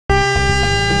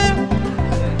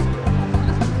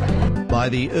By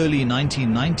the early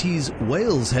 1990s,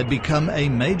 whales had become a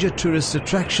major tourist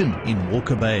attraction in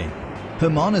Walker Bay.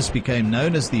 Hermanus became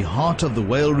known as the heart of the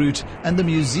whale route, and the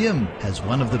museum has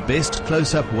one of the best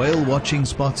close-up whale watching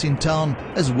spots in town,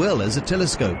 as well as a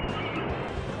telescope.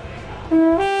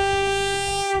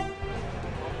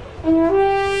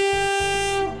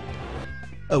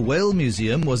 A whale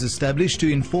museum was established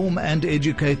to inform and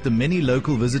educate the many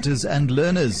local visitors and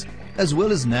learners, as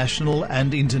well as national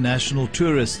and international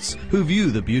tourists who view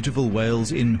the beautiful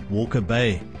whales in Walker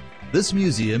Bay. This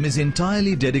museum is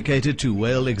entirely dedicated to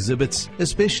whale exhibits,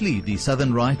 especially the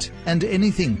southern right and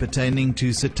anything pertaining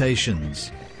to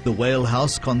cetaceans. The whale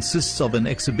house consists of an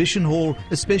exhibition hall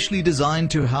especially designed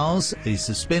to house a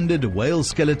suspended whale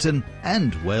skeleton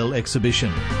and whale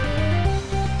exhibition.